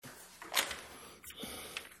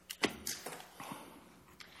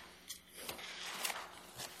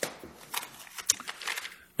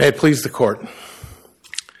May it please the Court.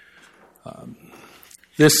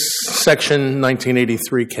 This Section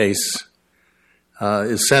 1983 case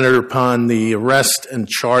is centered upon the arrest and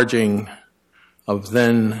charging of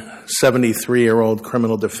then 73-year-old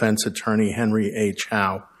criminal defense attorney Henry H.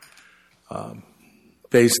 Howe,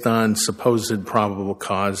 based on supposed probable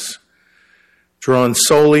cause, drawn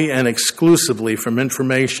solely and exclusively from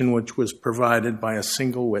information which was provided by a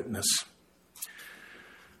single witness,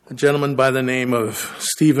 a gentleman by the name of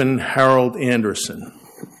Stephen Harold Anderson.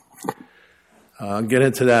 I'll get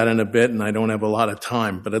into that in a bit, and I don't have a lot of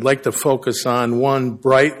time, but I'd like to focus on one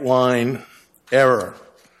bright line error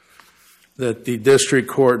that the district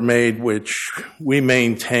court made, which we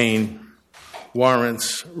maintain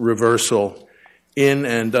warrants reversal in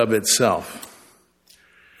and of itself.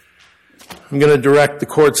 I'm going to direct the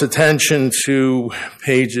court's attention to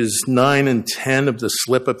pages 9 and 10 of the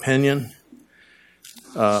slip opinion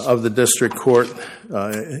of the district court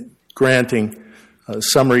granting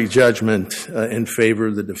summary judgment in favor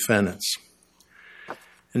of the defendants.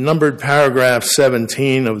 In numbered paragraph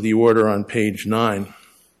 17 of the order on page 9,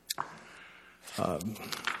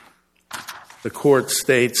 the court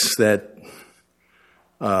states that,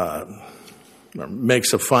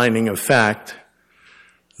 makes a finding of fact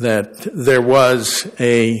that there was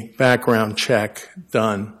a background check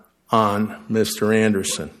done on Mr.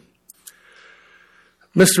 Anderson.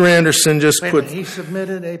 Mr. Anderson just He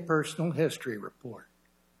submitted a personal history report.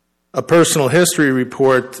 A personal history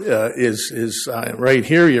report is right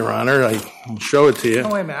here, Your Honor. I can show it to you.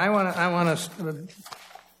 Oh, wait a minute. I want to.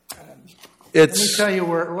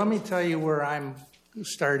 Let me tell you where I'm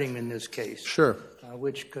starting in this case. Sure.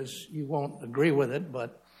 Because you won't agree with it,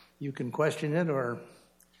 but you can question it or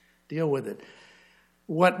deal with it.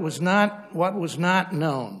 What was not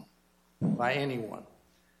known by anyone,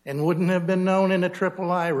 and wouldn't have been known in a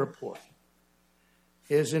III report,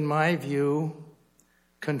 is, in my view,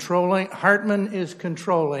 Hartman is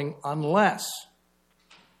controlling unless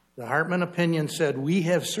the Hartman opinion said we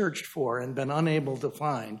have searched for and been unable to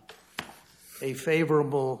find a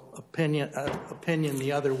favorable opinion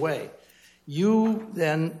the other way. You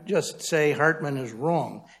then just say Hartman is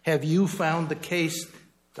wrong. Have you found the case?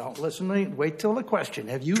 Don't listen to me. Wait till the question.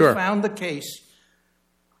 Have you found the case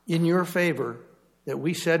in your favor that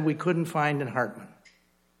we said we couldn't find in Hartman?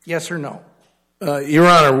 Yes or no? Your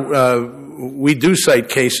Honor, we do cite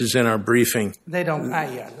cases in our briefing. They don't.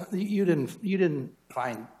 You didn't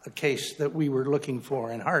find a case that we were looking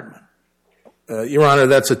for in Hartman. Your Honor,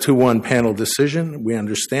 that's a 2-1 panel decision. We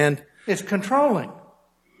understand. It's controlling.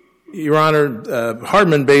 Your Honor,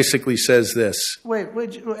 Hartman basically says this. Wait,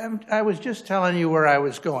 I was just telling you where I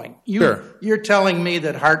was going. Sure. You're telling me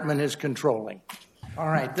that Hartman is controlling. All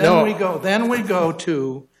right. Then we go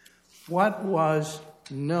to what was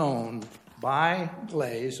known by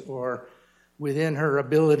Glaze or within her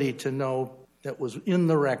ability to know that was in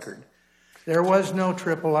the record. There was no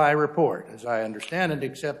III report, as I understand it,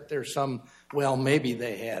 except there's some, well, maybe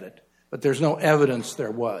they had it, but there's no evidence there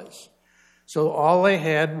was. So all they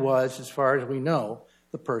had was, as far as we know,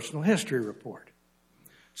 the personal history report.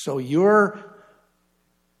 So you're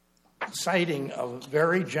citing a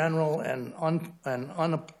very general and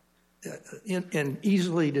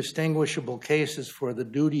easily distinguishable cases for the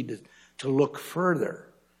duty to look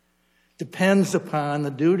further. Depends upon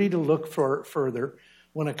the duty to look further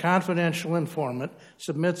when a confidential informant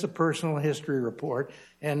submits a personal history report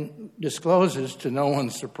and discloses, to no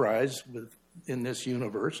one's surprise in this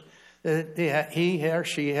universe, that he or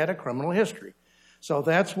she had a criminal history. So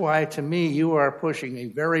that's why, to me, you are pushing a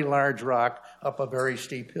very large rock up a very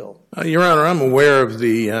steep hill. Your Honor, I'm aware of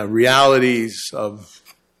the realities of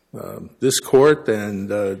this court and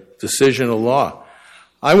decisional law.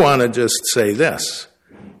 I want to just say this.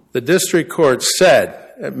 The district court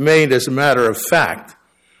made as a matter of fact,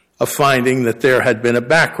 a finding that there had been a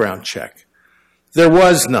background check. There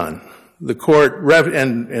was none. The court,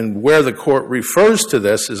 and where the court refers to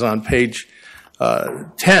this is on page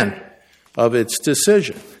 10 of its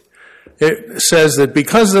decision. It says that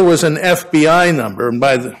because there was an FBI number, and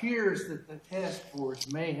by the... It appears that the task force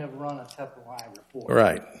may have run a III report.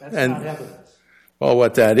 Right. That's not evidence. Well,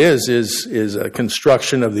 what that is a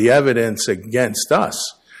construction of the evidence against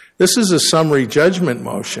us. This is a summary judgment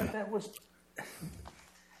motion. That was...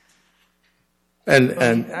 And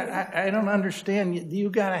I don't understand. You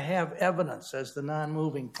got to have evidence as the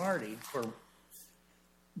non-moving party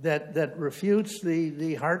that refutes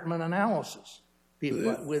the Hartman analysis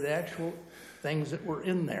with actual things that were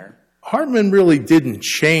in there. Hartman really didn't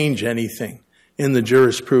change anything in the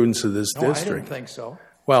jurisprudence of this district. I didn't think so.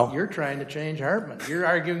 Well, you're trying to change Hartman. You're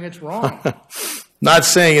arguing it's wrong. Not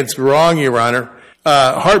saying it's wrong, Your Honor.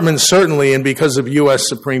 Hartman certainly, and because of U.S.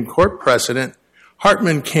 Supreme Court precedent,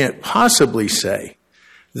 Hartman can't possibly say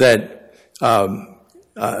that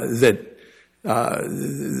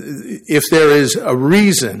if there is a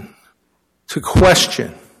reason to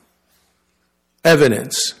question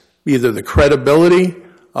evidence, either the credibility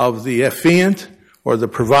of the affiant or the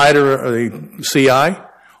provider or the CI,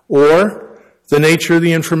 or the nature of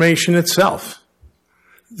the information itself,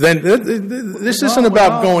 then this isn't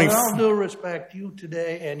about going... With all due respect, you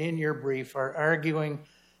today and in your brief are arguing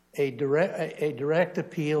a direct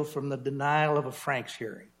appeal from the denial of a Franks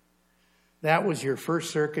hearing. That was your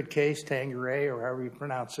First Circuit case, Tangeray, or however you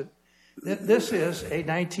pronounce it. This is a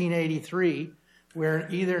 1983 where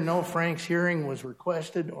either no Franks hearing was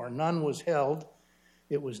requested or none was held.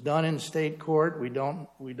 It was done in state court. We don't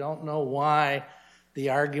know why the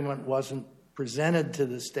argument wasn't presented to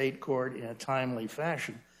the state court in a timely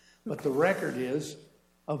fashion. But the record is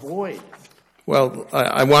a void. Well,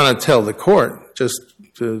 I want to tell the court, just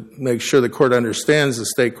to make sure the court understands the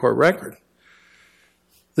state court record.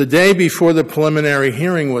 The day before the preliminary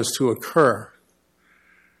hearing was to occur,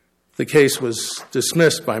 the case was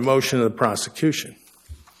dismissed by motion of the prosecution.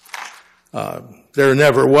 There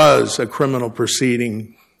never was a criminal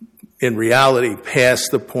proceeding in reality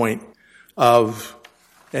past the point of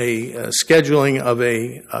a scheduling of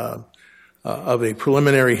a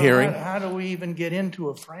preliminary hearing. How do we even get into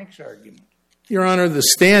a Franks argument? Your Honor, the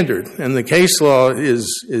standard and the case law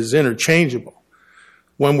is interchangeable.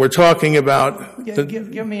 When we're talking about... Give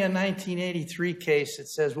me a 1983 case that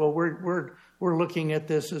says, well, we're looking at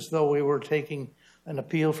this as though we were taking an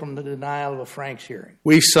appeal from the denial of a Franks hearing.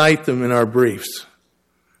 We cite them in our briefs.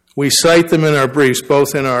 We cite them in our briefs,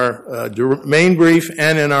 both in our main brief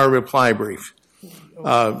and in our reply brief.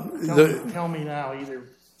 Tell me now, either,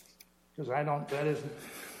 because I've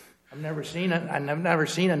never seen a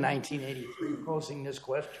 1983 posing this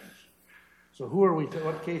question. So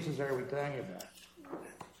what cases are we talking about?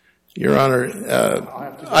 Your Honor,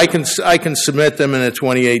 I can submit them in a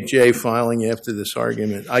 28J filing after this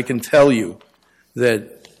argument. I can tell you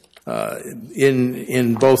that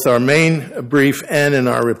in both our main brief and in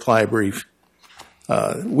our reply brief,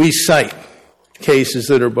 we cite cases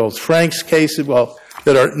that are both Franks cases,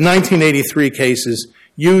 that are 1983 cases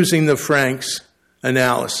using the Franks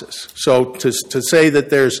analysis. So to say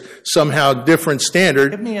that there's somehow different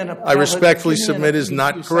standard, I respectfully submit is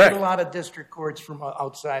not correct. You cite a lot of district courts from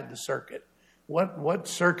outside the circuit. What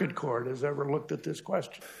circuit court has ever looked at this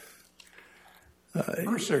question?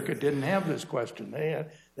 First Circuit didn't have this question. They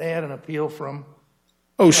had an appeal from...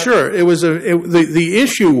 Oh, sure. The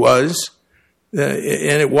issue was,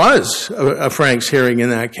 and it was a Franks hearing in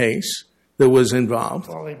that case that was involved.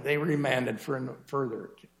 Well, they remanded for further...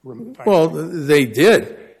 Well, they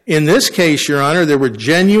did. In this case, Your Honor, there were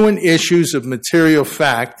genuine issues of material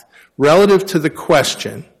fact relative to the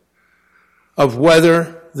question of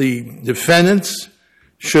whether the defendants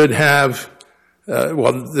should have...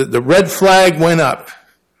 the red flag went up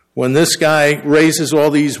when this guy raises all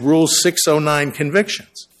these Rule 609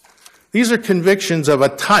 convictions. These are convictions of a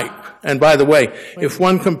type. And by the way, if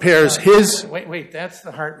one compares his... Wait, that's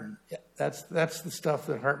the Hartman. That's the stuff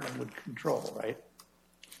that Hartman would control, right?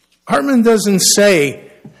 Hartman doesn't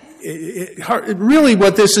say really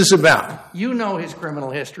what this is about. You know his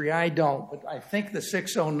criminal history. I don't. But I think the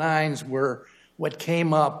 609s were what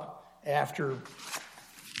came up after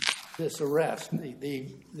this arrest. The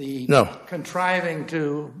contriving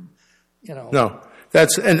to, No.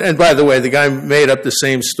 And by the way, the guy made up the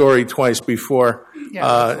same story twice before.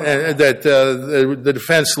 And that the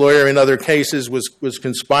defense lawyer in other cases was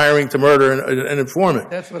conspiring to murder an informant.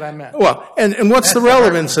 That's what I meant. Well, and what's the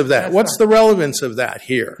relevance of that? What's the relevance of that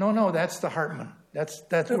here? No, that's the Hartman. That's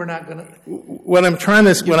we're not going to. What I'm trying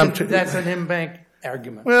to. That's an in-bank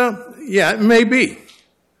argument. Well, yeah, it may be,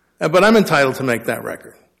 but I'm entitled to make that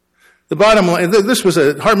record. The bottom line,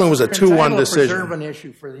 Hartman was a 2-1 decision. To preserve an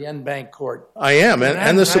issue for the in-bank court. I am,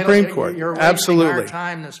 and the Supreme Court. You're absolutely. wasting our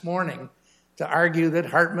time this morning to argue that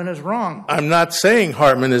Hartman is wrong. I'm not saying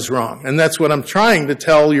Hartman is wrong, and that's what I'm trying to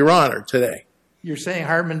tell Your Honor today. You're saying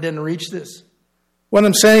Hartman didn't reach this? What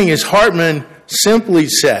I'm saying is Hartman simply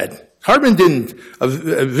said, Hartman didn't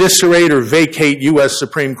eviscerate or vacate U.S.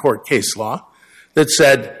 Supreme Court case law that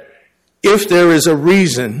said, if there is a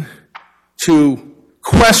reason to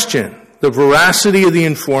question the veracity of the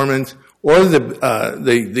informant or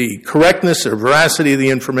the correctness or veracity of the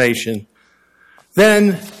information,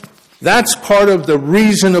 then that's part of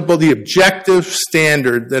the objective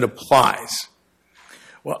standard that applies.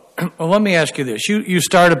 Well, let me ask you this. You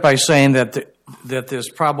started by saying that this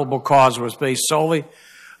probable cause was based solely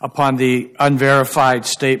upon the unverified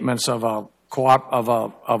statements of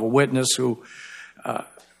a witness who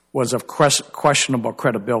was of questionable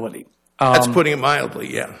credibility. That's putting it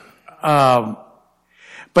mildly, yeah.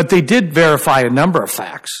 But they did verify a number of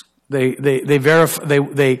facts. They verified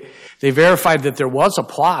that there was a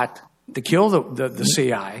plot to kill the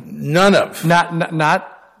CI. None of.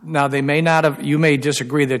 Now they may not have. You may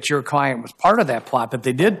disagree that your client was part of that plot, but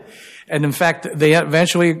they did, and in fact, they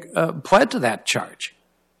eventually pled to that charge.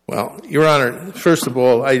 Well, Your Honor, first of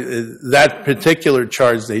all, that particular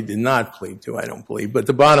charge they did not plead to, I don't believe. But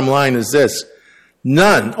the bottom line is this: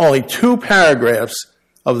 only 2 paragraphs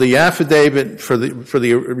of the affidavit for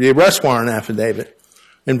the arrest warrant affidavit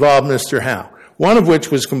involved Mr. Howe. One of which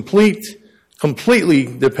was completely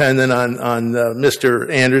dependent on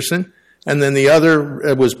Mr. Anderson, and then the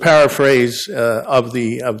other was paraphrase of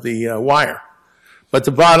the wire. But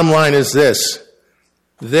the bottom line is this: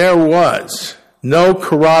 there was no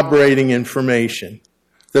corroborating information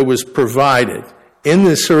that was provided in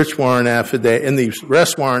the search warrant affidavit, in the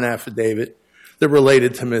arrest warrant affidavit, that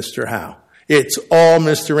related to Mr. Howe. It's all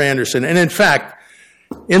Mr. Anderson. And in fact,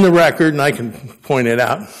 in the record, and I can point it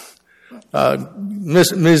out,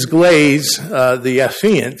 Ms. Glaze, the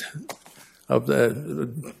affiant of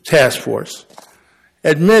the task force,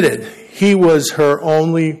 admitted he was her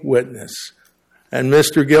only witness. And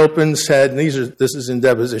Mr. Gilpin said, and this is in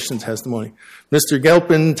deposition testimony, Mr.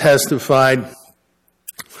 Gilpin testified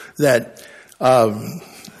that the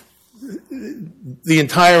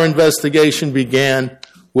entire investigation began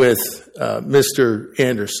with Mr.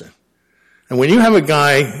 Anderson. And when you have a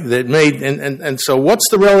guy that made, and so what's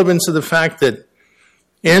the relevance of the fact that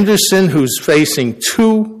Anderson, who's facing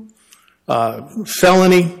 2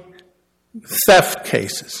 felony theft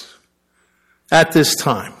cases at this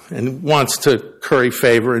time and wants to curry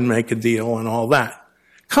favor and make a deal and all that,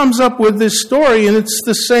 comes up with this story, and it's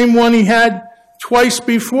the same one he had twice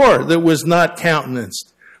before that was not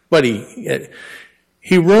countenanced. But he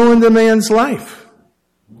ruined the man's life.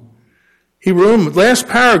 He ruined the last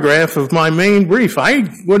paragraph of my main brief. I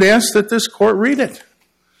would ask that this court read it.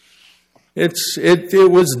 It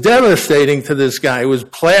was devastating to this guy. It was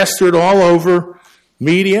plastered all over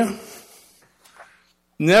media.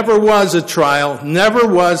 Never was a trial. Never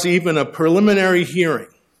was even a preliminary hearing.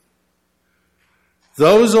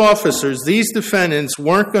 Those officers, these defendants,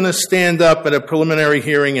 weren't going to stand up at a preliminary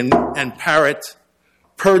hearing and parrot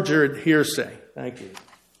perjured hearsay. Thank you.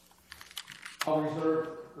 I'll reserve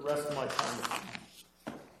the rest of my time.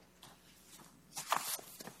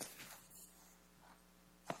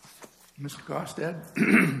 Mr. Gosted.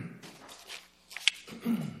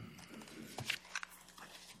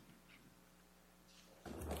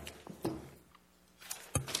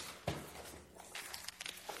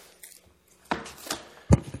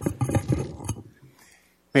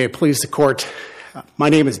 May it please the court. My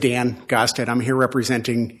name is Dan Gosted. I'm here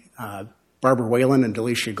representing Barbara Whalen and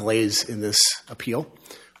Delicia Glaze in this appeal.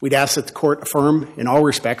 We'd ask that the court affirm in all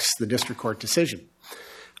respects the district court decision.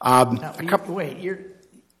 Wait,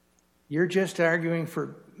 you're just arguing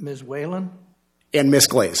for Ms. Whalen? And Ms.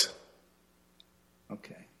 Glaze.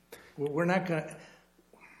 Okay. Well, we're not going to...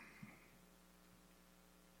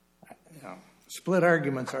 split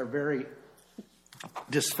arguments are very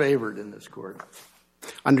disfavored in this court.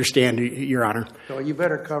 Understand, Your Honor. So you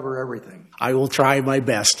better cover everything. I will try my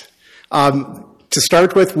best. To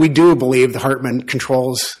start with, we do believe the Hartman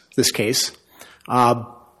controls this case. The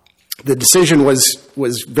decision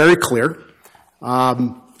was very clear,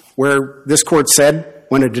 where this court said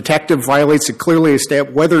when a detective violates a clearly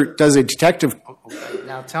established, whether does a detective... Okay.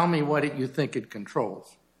 Now tell me what you think it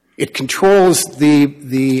controls. It controls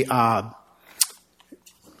the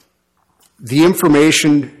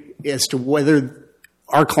information as to whether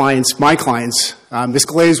our clients, my clients, Ms.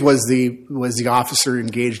 Glaze was the officer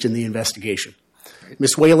engaged in the investigation.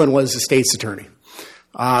 Ms. Whalen was the state's attorney.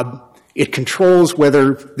 It controls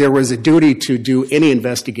whether there was a duty to do any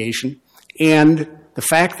investigation, and the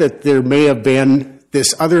fact that there may have been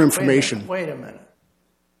this other information. Wait a minute.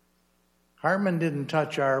 Hartman didn't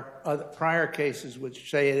touch our prior cases which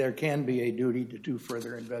say there can be a duty to do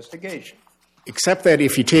further investigation. Except that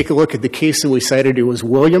if you take a look at the case that we cited, it was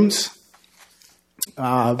Williams,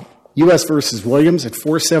 U.S. versus Williams at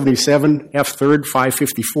 477 F. 3rd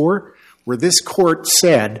 554, where this court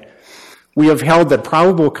said, we have held that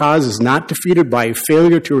probable cause is not defeated by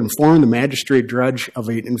failure to inform the magistrate judge of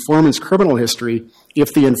an informant's criminal history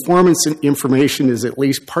if the informant's information is at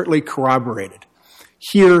least partly corroborated.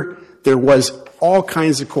 Here, there was all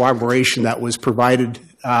kinds of corroboration that was provided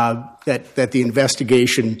that the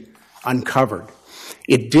investigation uncovered.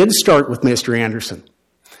 It did start with Mr. Anderson.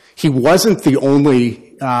 He wasn't the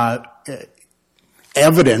only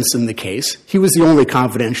evidence in the case. He was the only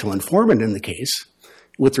confidential informant in the case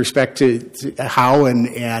with respect to Howe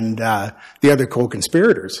and the other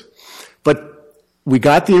co-conspirators. But we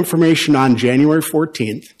got the information on January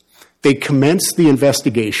 14th. They commenced the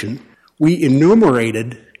investigation. We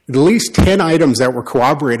enumerated at least 10 items that were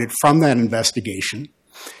corroborated from that investigation.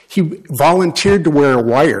 He volunteered to wear a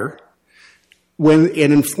wire. When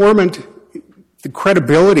an informant, the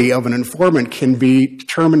credibility of an informant can be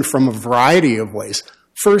determined from a variety of ways.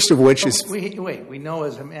 First of which is... We know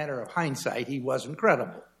as a matter of hindsight he wasn't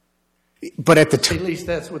credible. But at the time... At least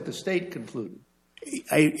that's what the state concluded.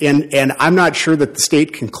 And I'm not sure that the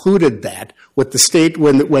state concluded that. What the state...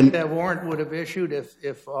 when that warrant would have issued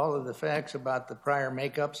if all of the facts about the prior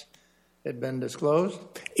makeups had been disclosed?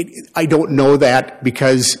 I don't know that,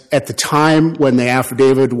 because at the time when the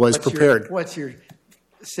affidavit was prepared... What's your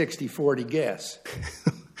 60-40 guess?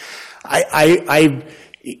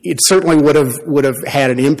 It certainly would have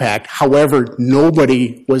had an impact. However,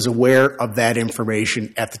 nobody was aware of that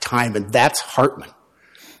information at the time, and that's Hartman.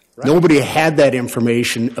 Right. Nobody had that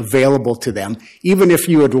information available to them. Even if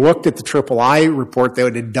you had looked at the III report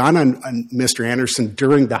that had done on Mr. Anderson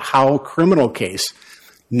during the Howe criminal case,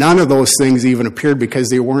 none of those things even appeared because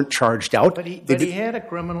they weren't charged out. But he had a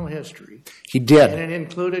criminal history. He did. And it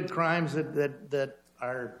included crimes that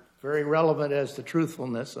are very relevant as to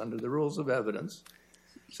truthfulness under the rules of evidence.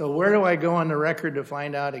 So where do I go on the record to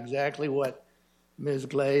find out exactly what Ms.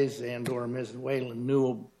 Glaze and or Ms. Whalen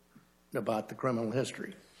knew about the criminal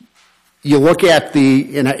history? You look at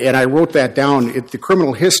and I wrote that down, the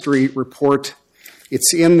criminal history report.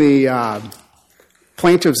 It's in the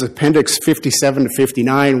Plaintiff's Appendix 57 to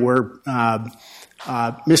 59, where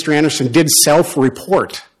Mr. Anderson did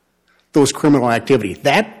self-report those criminal activity.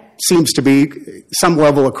 That seems to be some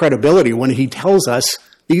level of credibility when he tells us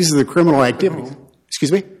these are the criminal activities.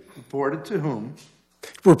 Excuse me? Reported to whom?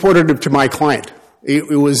 Reported to my client.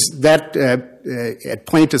 It was that at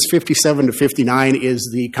Plaintiff's 57 to 59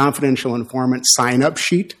 is the confidential informant sign-up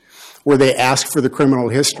sheet where they ask for the criminal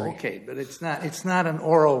history. Okay, but it's not an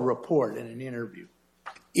oral report in an interview.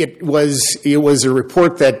 It was a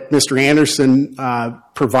report that Mr. Anderson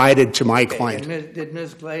provided to my client. And did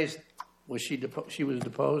Ms. Glaze, she was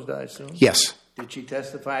deposed, I assume? Yes. Did she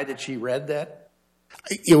testify that she read that?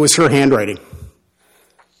 It was her handwriting.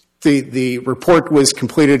 The report was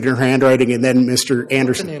completed in her handwriting, and then Mr.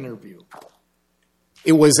 Anderson... An interview.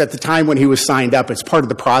 It was at the time when he was signed up. It's part of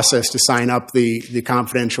the process to sign up the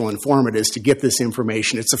confidential informant is to get this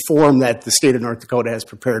information. It's a form that the state of North Dakota has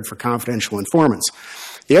prepared for confidential informants.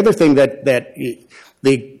 The other thing that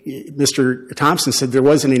Mr. Thompson said, there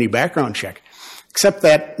wasn't any background check, except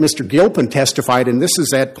that Mr. Gilpin testified, and this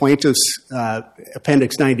is at Plaintiff's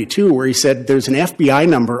Appendix 92, where he said there's an FBI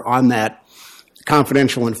number on that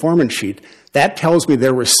confidential informant sheet. That tells me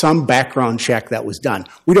there was some background check that was done.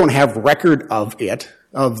 We don't have record of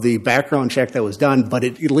the background check that was done, but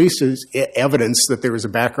it at least is evidence that there was a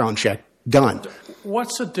background check done.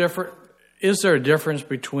 What's the difference? Is there a difference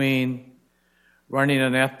between running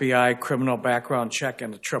an FBI criminal background check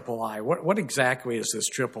and a III? What exactly is this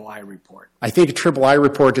III report? I think a III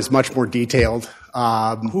report is much more detailed.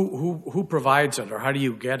 Who provides it, or how do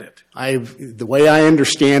you get it? The way I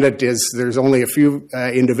understand it is there's only a few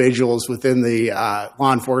individuals within the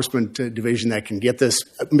law enforcement division that can get this.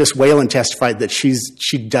 Ms. Whalen testified that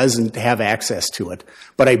she doesn't have access to it,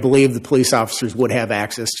 but I believe the police officers would have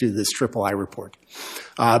access to this III report.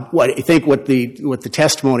 What the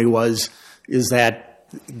testimony was is that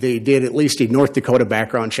they did at least a North Dakota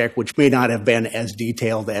background check, which may not have been as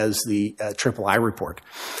detailed as the III report.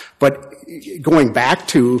 But going back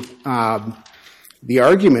to the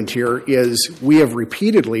argument here is we have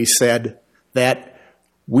repeatedly said that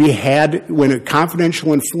when a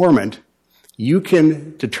confidential informant, you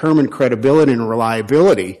can determine credibility and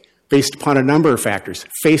reliability based upon a number of factors.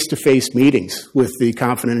 Face-to-face meetings with the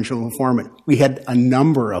confidential informant. We had a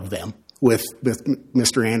number of them with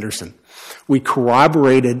Mr. Anderson. We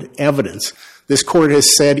corroborated evidence. This court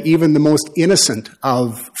has said even the most innocent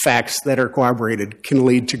of facts that are corroborated can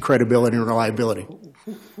lead to credibility and reliability.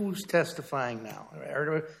 Who's testifying now?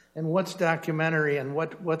 And what's documentary and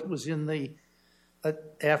what was in the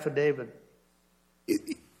affidavit?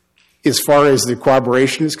 As far as the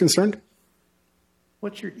corroboration is concerned?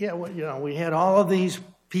 We had all of these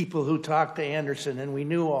people who talked to Anderson, and we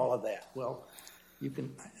knew all of that. Well,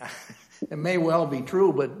 It may well be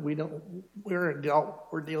true, but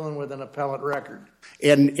we're dealing with an appellate record.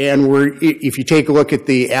 And if you take a look at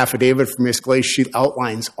the affidavit from Ms. Glaze, she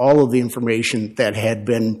outlines all of the information that had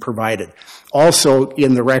been provided. Also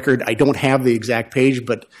in the record, I don't have the exact page,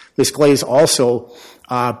 but Ms. Glaze also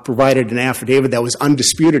provided an affidavit that was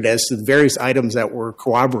undisputed as to the various items that were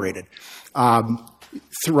corroborated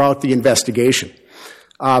throughout the investigation.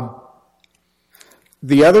 The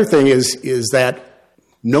other thing is that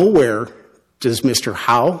nowhere does Mr.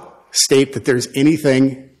 Howe state that there's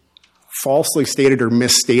anything falsely stated or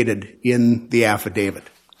misstated in the affidavit.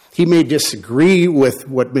 He may disagree with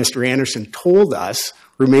what Mr. Anderson told us,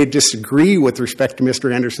 or may disagree with respect to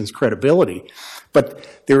Mr. Anderson's credibility, but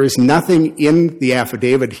there is nothing in the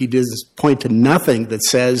affidavit. He does point to nothing that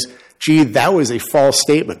says, gee, that was a false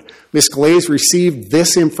statement. Ms. Glaze received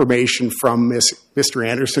this information from Mr.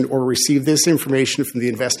 Anderson or received this information from the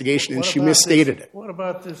investigation, and she misstated it. What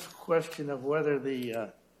about this question of whether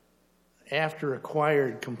the after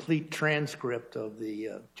acquired complete transcript of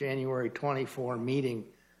the January 24 meeting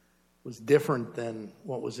was different than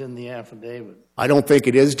what was in the affidavit? I don't think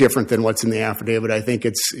it is different than what's in the affidavit. I think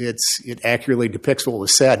it accurately depicts what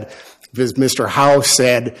was said. Because Mr. Howe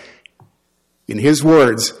said, in his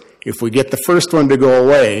words, if we get the first one to go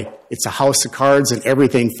away, it's a house of cards and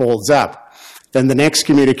everything folds up. Then the next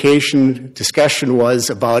communication discussion was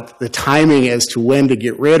about the timing as to when to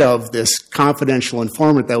get rid of this confidential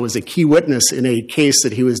informant that was a key witness in a case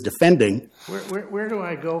that he was defending. Where do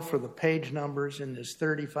I go for the page numbers in this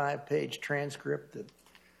 35-page transcript?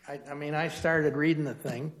 I started reading the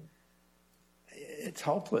thing. It's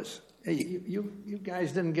hopeless. You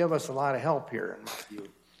guys didn't give us a lot of help here, in my view.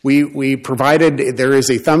 We provided, there is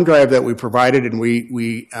a thumb drive that we provided, and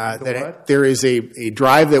there is a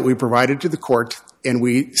drive that we provided to the court, and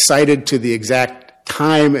we cited to the exact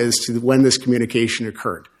time as to when this communication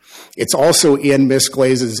occurred. It's also in Ms.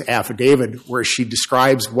 Glaze's affidavit where she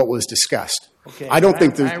describes what was discussed. Okay. I don't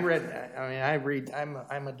think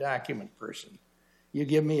I'm a document person. You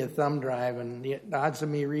give me a thumb drive, and the odds of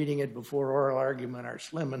me reading it before oral argument are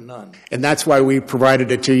slim and none. And that's why we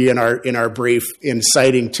provided it to you in our brief, in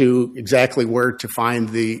citing to exactly where to find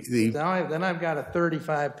the. Then I've got a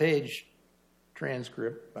 35-page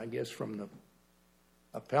transcript, I guess, from the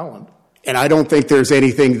appellant. And I don't think there's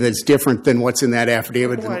anything that's different than what's in that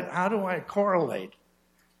affidavit. How do I correlate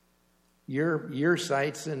your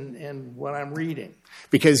cites and what I'm reading?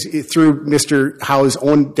 Because through Mr. Howe's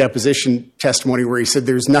own deposition testimony where he said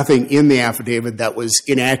there's nothing in the affidavit that was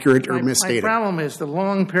inaccurate or misstated. My problem is the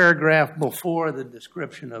long paragraph before the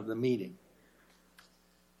description of the meeting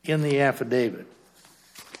in the affidavit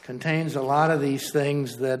contains a lot of these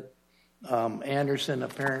things that Anderson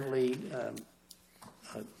apparently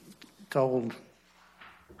told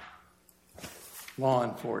law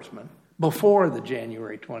enforcement before the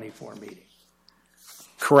January 24 meeting.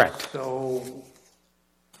 Correct. So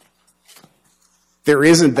there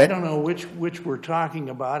isn't that. I don't know which we're talking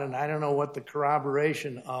about, and I don't know what the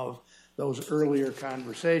corroboration of those earlier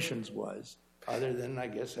conversations was, other than, I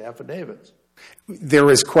guess, affidavits.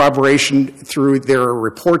 There is corroboration there are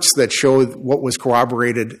reports that show what was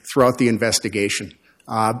corroborated throughout the investigation.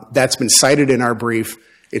 That's been cited in our brief.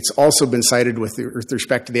 It's also been cited with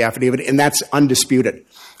respect to the affidavit, and that's undisputed.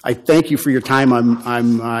 I thank you for your time.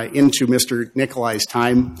 I'm into Mr. Nicolai's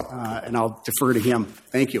time, and I'll defer to him.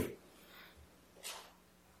 Thank you.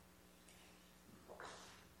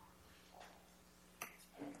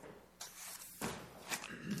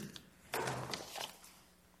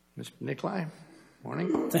 Mr. Nicolai,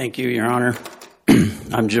 morning. Thank you, Your Honor.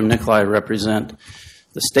 I'm Jim Nicolai. I represent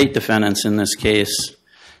the state defendants in this case,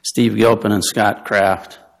 Steve Gilpin and Scott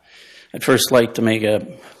Kraft. I'd first like to make a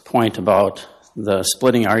point about the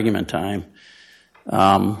splitting argument time.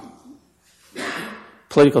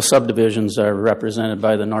 Political subdivisions are represented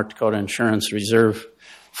by the North Dakota Insurance Reserve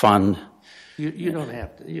Fund. You don't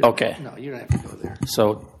have to. Okay. No, you don't have to go there.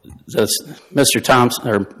 So Mr. Thompson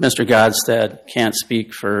or Mr. Godstad can't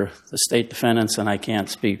speak for the state defendants, and I can't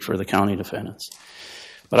speak for the county defendants.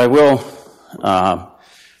 But I will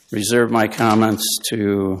reserve my comments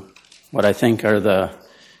to what I think are the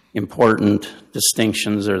important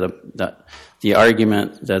distinctions or the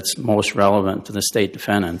argument that's most relevant to the state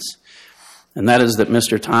defendants. And that is that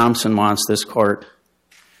Mr. Thompson wants this court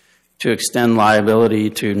to extend liability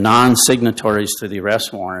to non-signatories to the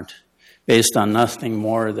arrest warrant based on nothing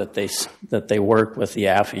more that they work with the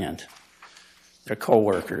affiant, their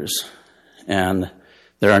co-workers. And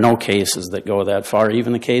there are no cases that go that far,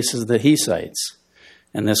 even the cases that he cites.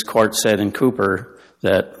 And this court said in Cooper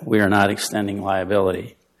that we are not extending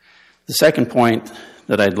liability. The second point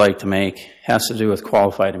that I'd like to make has to do with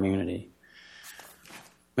qualified immunity.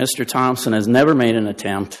 Mr. Thompson has never made an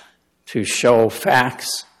attempt to show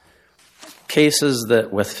facts, cases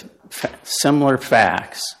that with similar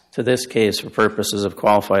facts to this case for purposes of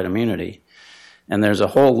qualified immunity. And there's a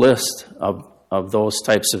whole list of those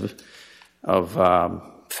types of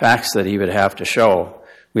facts that he would have to show.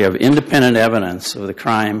 We have independent evidence of the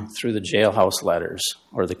crime through the jailhouse letters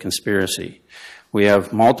or the conspiracy. We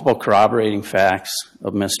have multiple corroborating facts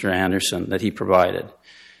of Mr. Anderson that he provided.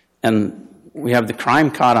 And we have the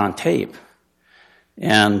crime caught on tape.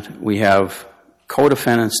 And we have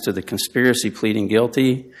co-defendants to the conspiracy pleading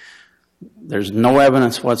guilty. There's no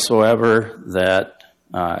evidence whatsoever that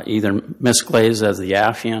either Ms. Glaze as the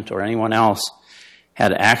affiant or anyone else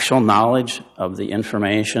had actual knowledge of the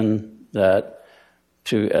information that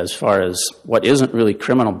as far as what isn't really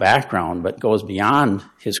criminal background but goes beyond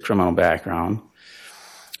his criminal background.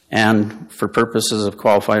 And for purposes of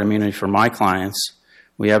qualified immunity for my clients,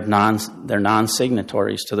 we have they're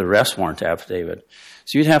non-signatories to the arrest warrant affidavit.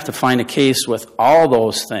 So you'd have to find a case with all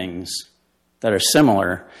those things that are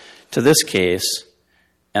similar to this case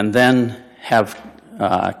and then have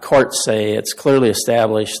courts say it's clearly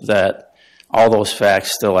established that all those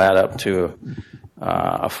facts still add up to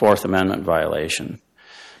a Fourth Amendment violation.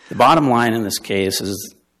 The bottom line in this case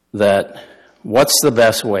is that what's the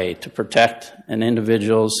best way to protect an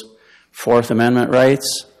individual's Fourth Amendment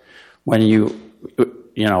rights when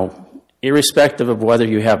irrespective of whether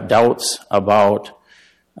you have doubts about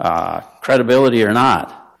credibility or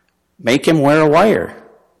not, make him wear a wire.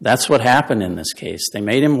 That's what happened in this case. They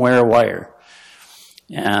made him wear a wire.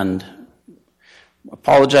 And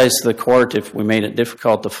apologize to the court if we made it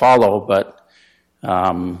difficult to follow, but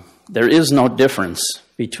there is no difference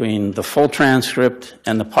between the full transcript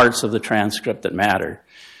and the parts of the transcript that matter.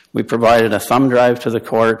 We provided a thumb drive to the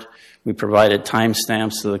court. We provided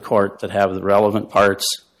timestamps to the court that have the relevant parts.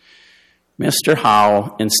 Mr.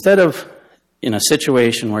 Howe, instead of in a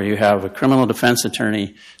situation where you have a criminal defense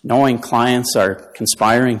attorney knowing clients are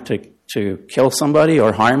conspiring to kill somebody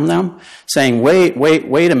or harm them, saying, wait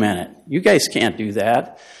a minute, you guys can't do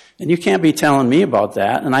that, and you can't be telling me about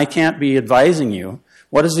that, and I can't be advising you.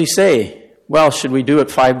 What does he say? Well, should we do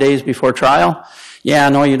it 5 days before trial? Yeah,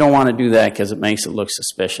 no, you don't want to do that because it makes it look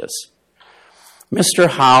suspicious. Mr.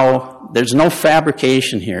 Howe, there's no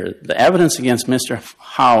fabrication here. The evidence against Mr.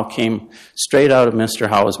 Howe came straight out of Mr.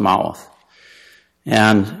 Howe's mouth.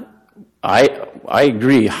 And I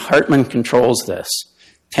agree, Hartman controls this.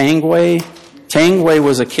 Tangway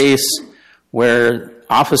was a case where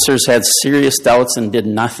officers had serious doubts and did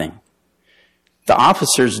nothing. The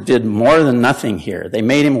officers did more than nothing here. They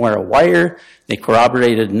made him wear a wire. They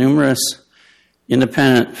corroborated numerous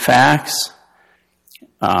independent facts.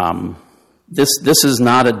 This is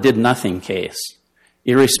not a did-nothing case,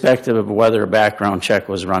 irrespective of whether a background check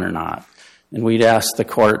was run or not. And we'd ask the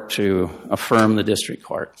court to affirm the district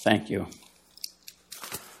court. Thank you.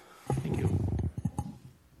 Thank you.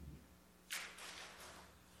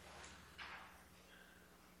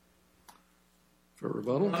 For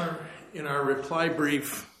rebuttal? In our reply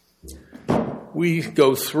brief, we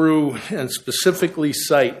go through and specifically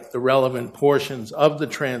cite the relevant portions of the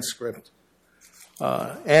transcript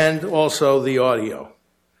and also the audio.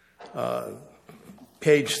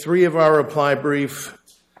 Page 3 of our reply brief,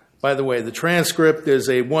 by the way, the transcript is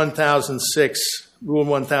a Rule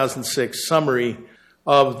 1006 summary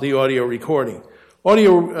of the audio recording.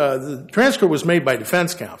 The transcript was made by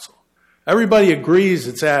defense counsel. Everybody agrees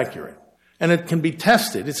it's accurate. And it can be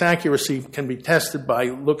tested. Its accuracy can be tested by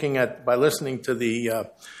listening to the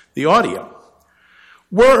audio.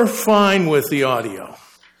 We're fine with the audio.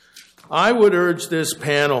 I would urge this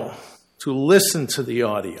panel to listen to the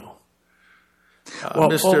audio.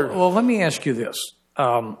 Well, let me ask you this.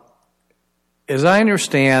 As I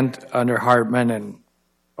understand, under Hartman and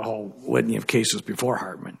a whole litany of cases before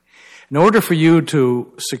Hartman, in order for you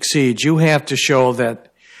to succeed, you have to show that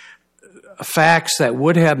facts that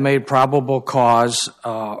would have made probable cause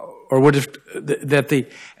that the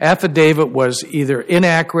affidavit was either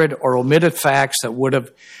inaccurate or omitted facts that would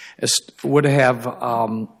have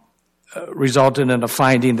resulted in a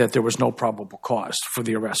finding that there was no probable cause for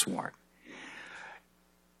the arrest warrant.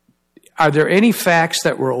 Are there any facts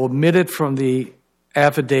that were omitted from the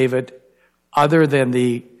affidavit other than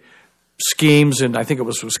the schemes in, I think it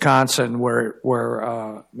was Wisconsin, where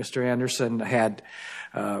Mr. Anderson had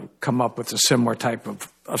come up with a similar type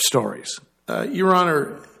of stories? Your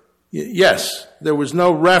Honor, yes. There was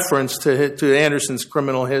no reference to Anderson's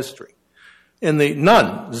criminal history.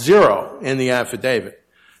 Zero in the affidavit.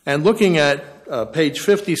 And looking at page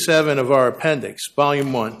 57 of our appendix,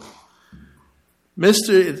 volume 1,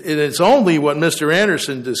 it's only what Mr.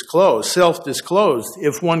 Anderson self-disclosed,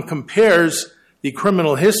 if one compares the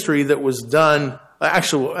criminal history that was done,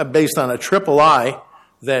 actually based on a triple I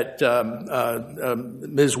that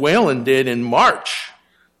Ms. Whalen did in March,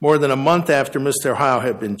 more than a month after Mr. Howe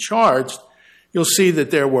had been charged, you'll see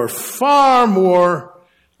that there were far more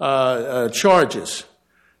charges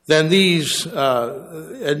than these,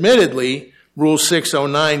 admittedly, Rule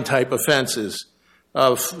 609 type offenses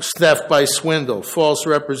of theft by swindle, false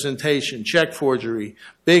representation, check forgery,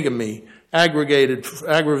 bigamy,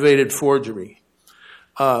 aggravated forgery.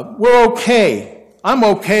 We're okay. I'm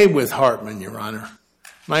okay with Hartman, Your Honor.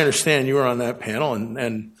 I understand you were on that panel,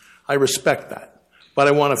 and I respect that. But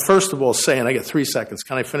I want to first of all say, and I get 3 seconds,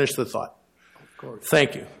 can I finish the thought? Of course.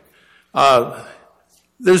 Thank you.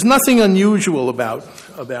 There's nothing unusual about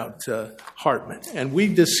Hartman, and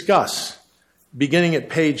we discuss, beginning at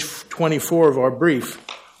page 24 of our brief,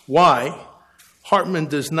 why Hartman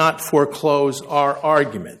does not foreclose our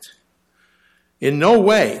argument. In no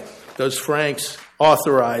way does Franks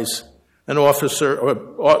authorize an officer or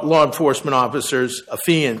law enforcement officer's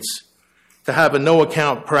affiance to have a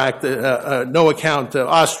no-account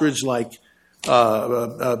ostrich-like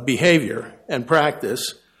behavior and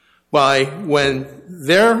practice by when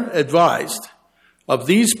they're advised of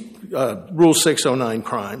these Rule 609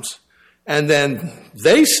 crimes, and then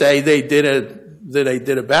they say they did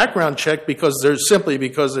a background check because there's an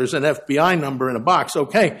FBI number in a box.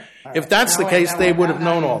 Okay, if that's the case, they would have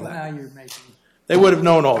known all that. They would have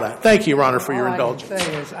known all that. Thank you, Your Honor, for your indulgence. All I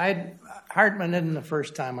can say is Hartman isn't the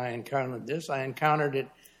first time I encountered this. I encountered it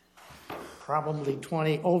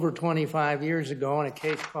probably over 25 years ago in a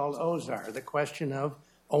case called Ozar, the question of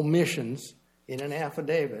omissions in an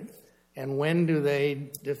affidavit, and when do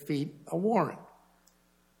they defeat a warrant.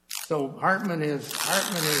 So Hartman is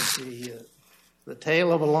the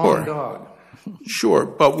tail of a long dog. Sure,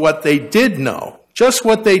 but what they did know, just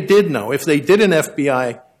what they did know, if they did an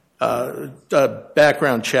FBI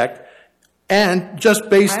background check, and just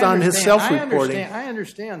based on his self-reporting. I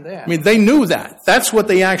understand that. I mean, they knew that. That's what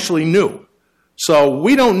they actually knew. So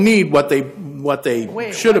we don't need what they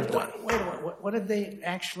should have done. What did they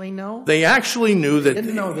actually know? They actually knew that. They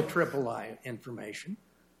didn't know the triple I information.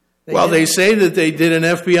 They say that they did an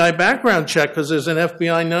FBI background check because there's an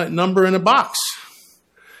FBI number in a box.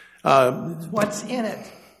 What's in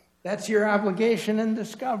it? That's your obligation in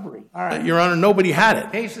discovery. All right. Your Honor, nobody had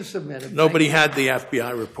it. Case is submitted. Nobody had the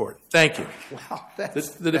FBI report. Thank you. Well,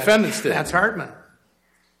 the defendants did. That's Hartman.